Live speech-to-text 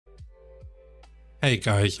Hey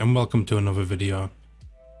guys, and welcome to another video.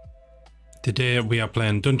 Today we are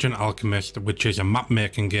playing Dungeon Alchemist, which is a map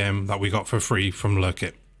making game that we got for free from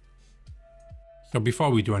Lurkit. So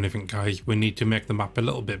before we do anything guys, we need to make the map a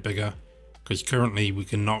little bit bigger, because currently we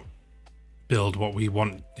cannot build what we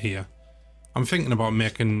want here. I'm thinking about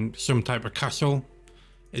making some type of castle.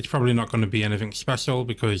 It's probably not going to be anything special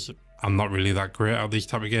because I'm not really that great at these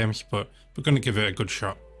type of games, but we're going to give it a good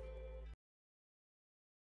shot.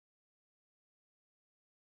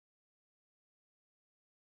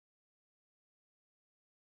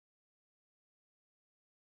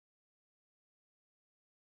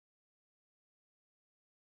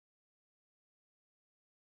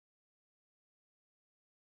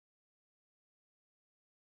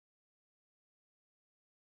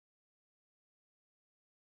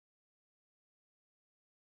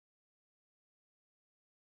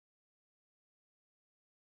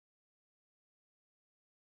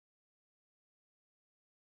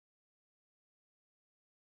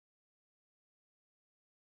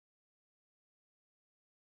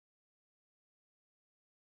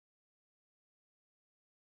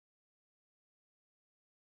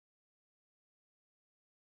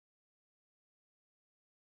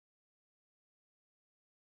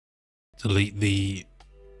 Delete the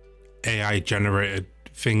AI generated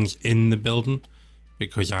things in the building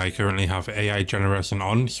because I currently have AI generation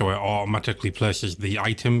on, so it automatically places the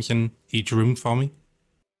items in each room for me.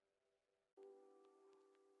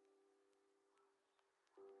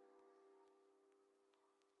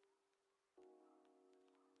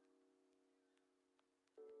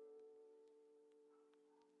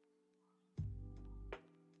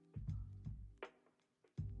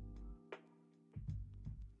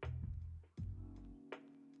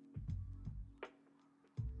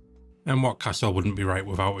 And what castle wouldn't be right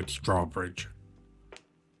without its drawbridge?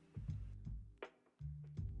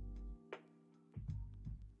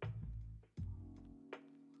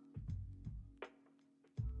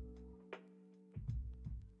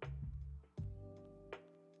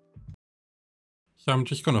 So I'm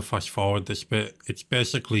just going to fast forward this bit. It's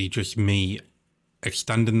basically just me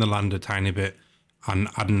extending the land a tiny bit and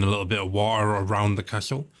adding a little bit of water around the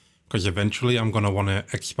castle, because eventually I'm going to want to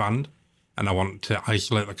expand and I want to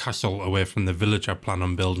isolate the castle away from the village I plan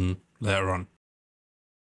on building later on.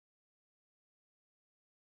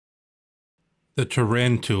 The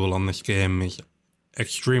terrain tool on this game is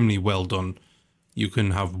extremely well done. You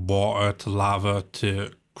can have water to lava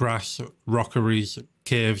to grass, rockeries,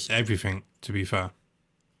 caves, everything, to be fair.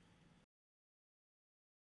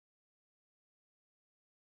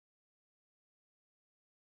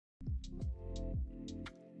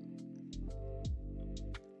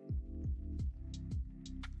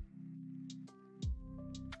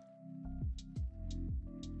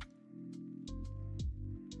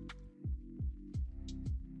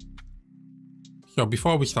 So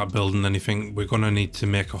before we start building anything, we're going to need to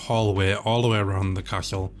make a hallway all the way around the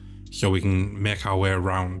castle so we can make our way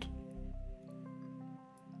around.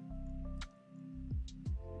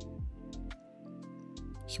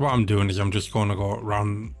 So what I'm doing is I'm just going to go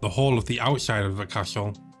around the whole of the outside of the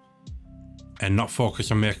castle and not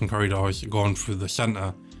focus on making corridors going through the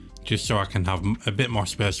center, just so I can have a bit more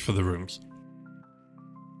space for the rooms.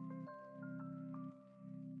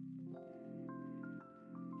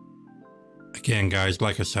 Again guys,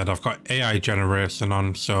 like I said, I've got AI generation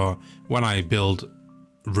on, so when I build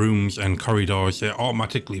rooms and corridors, it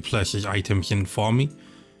automatically places items in for me.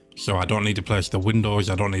 So I don't need to place the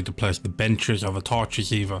windows, I don't need to place the benches or the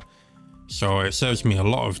torches either. So it saves me a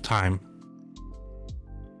lot of time.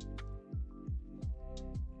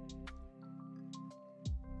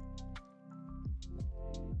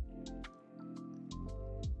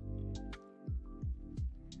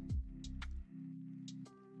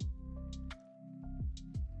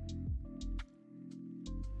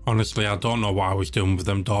 Honestly, I don't know what I was doing with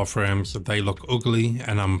them door frames. They look ugly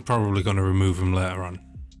and I'm probably going to remove them later on.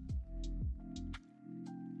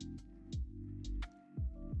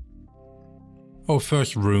 Our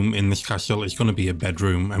first room in this castle is going to be a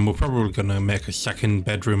bedroom, and we're probably going to make a second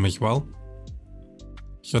bedroom as well.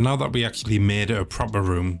 So now that we actually made it a proper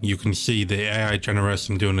room, you can see the AI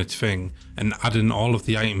generation doing its thing and adding all of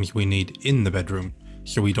the items we need in the bedroom,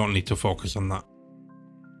 so we don't need to focus on that.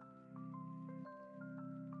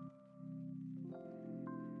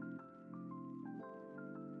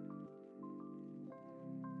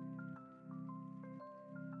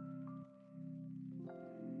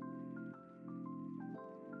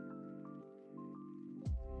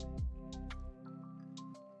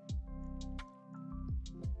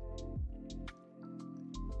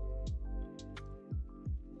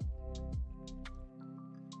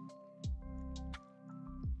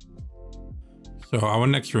 So our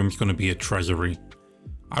next room is going to be a treasury.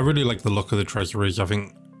 I really like the look of the treasuries. I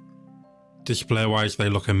think display wise they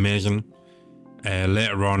look amazing.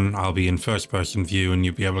 Later on I'll be in first person view and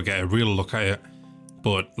you'll be able to get a real look at it.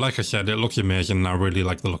 But like I said, it looks amazing and I really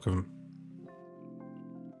like the look of them.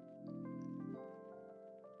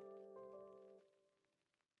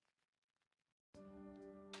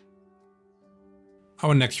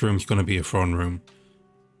 Our next room is going to be a throne room.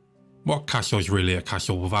 What castle is really a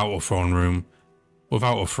castle without a throne room?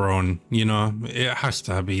 Without a throne, you know, it has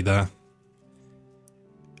to be there.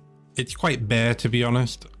 It's quite bare, to be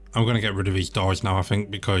honest. I'm going to get rid of these doors now, I think,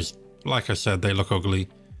 because, like I said, they look ugly.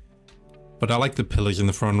 But I like the pillars in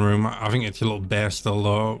the throne room. I think it's a little bare still,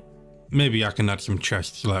 though. Maybe I can add some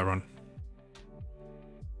chests later on.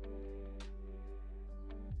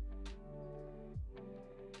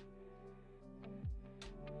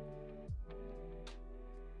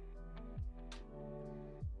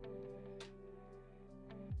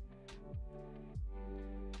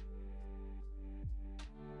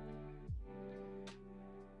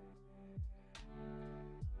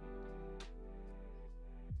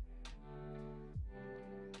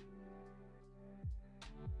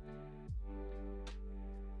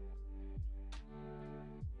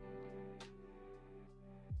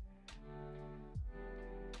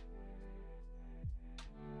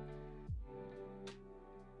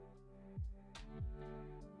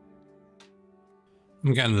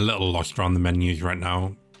 I'm getting a little lost around the menus right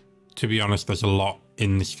now. To be honest, there's a lot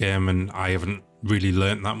in this game and I haven't really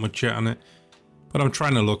learnt that much yet on it. But I'm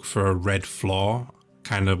trying to look for a red floor.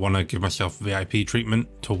 Kind of want to give myself VIP treatment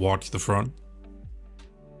towards the front.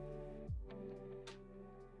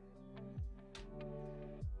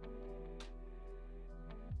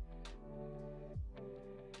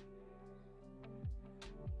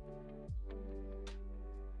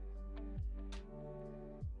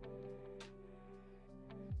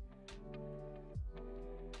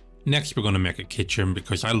 Next we're going to make a kitchen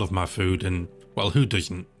because I love my food and, well, who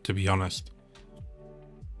doesn't, to be honest.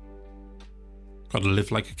 Gotta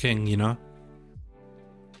live like a king, you know?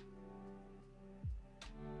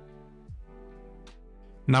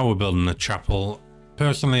 Now we're building a chapel.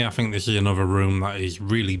 Personally, I think this is another room that is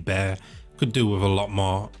really bare. Could do with a lot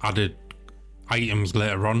more added items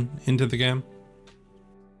later on into the game.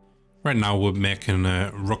 Right now we're making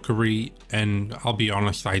a rookery and I'll be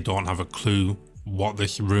honest, I don't have a clue what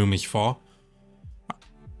this room is for.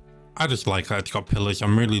 I just like that it's got pillars.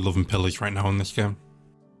 I'm really loving pillars right now in this game.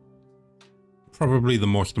 Probably the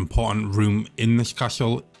most important room in this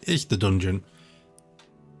castle is the dungeon.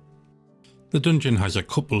 The dungeon has a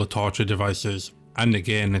couple of torture devices and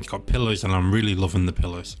again it's got pillars and I'm really loving the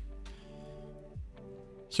pillars.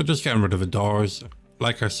 So just getting rid of the doors.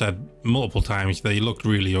 Like I said multiple times, they looked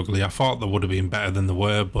really ugly. I thought they would have been better than they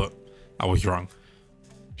were, but I was wrong.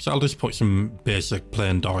 So I'll just put some basic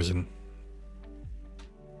plain doors in.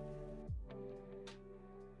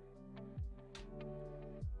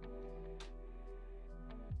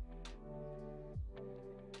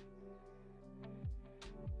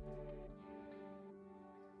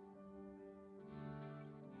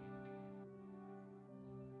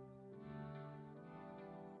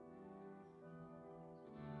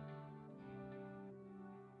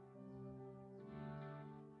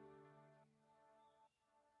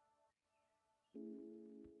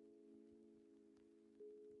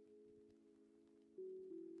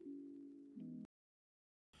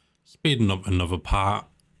 Speeding up another part.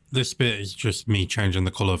 This bit is just me changing the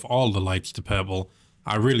colour of all the lights to purple.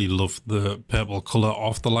 I really love the purple colour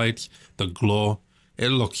of the lights, the glow. It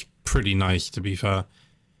looks pretty nice, to be fair.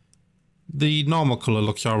 The normal colour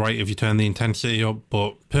looks alright if you turn the intensity up,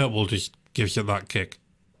 but purple just gives it that kick.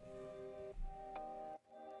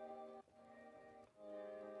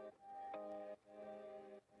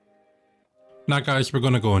 Now guys, we're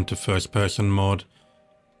going to go into first person mode.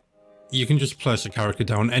 You can just place a character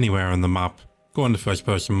down anywhere on the map, go into first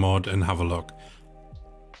person mode and have a look.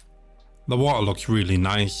 The water looks really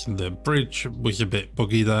nice, the bridge was a bit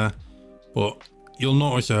buggy there, but you'll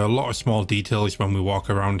notice a lot of small details when we walk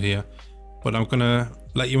around here. But I'm going to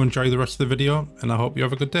let you enjoy the rest of the video and I hope you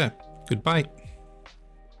have a good day. Goodbye.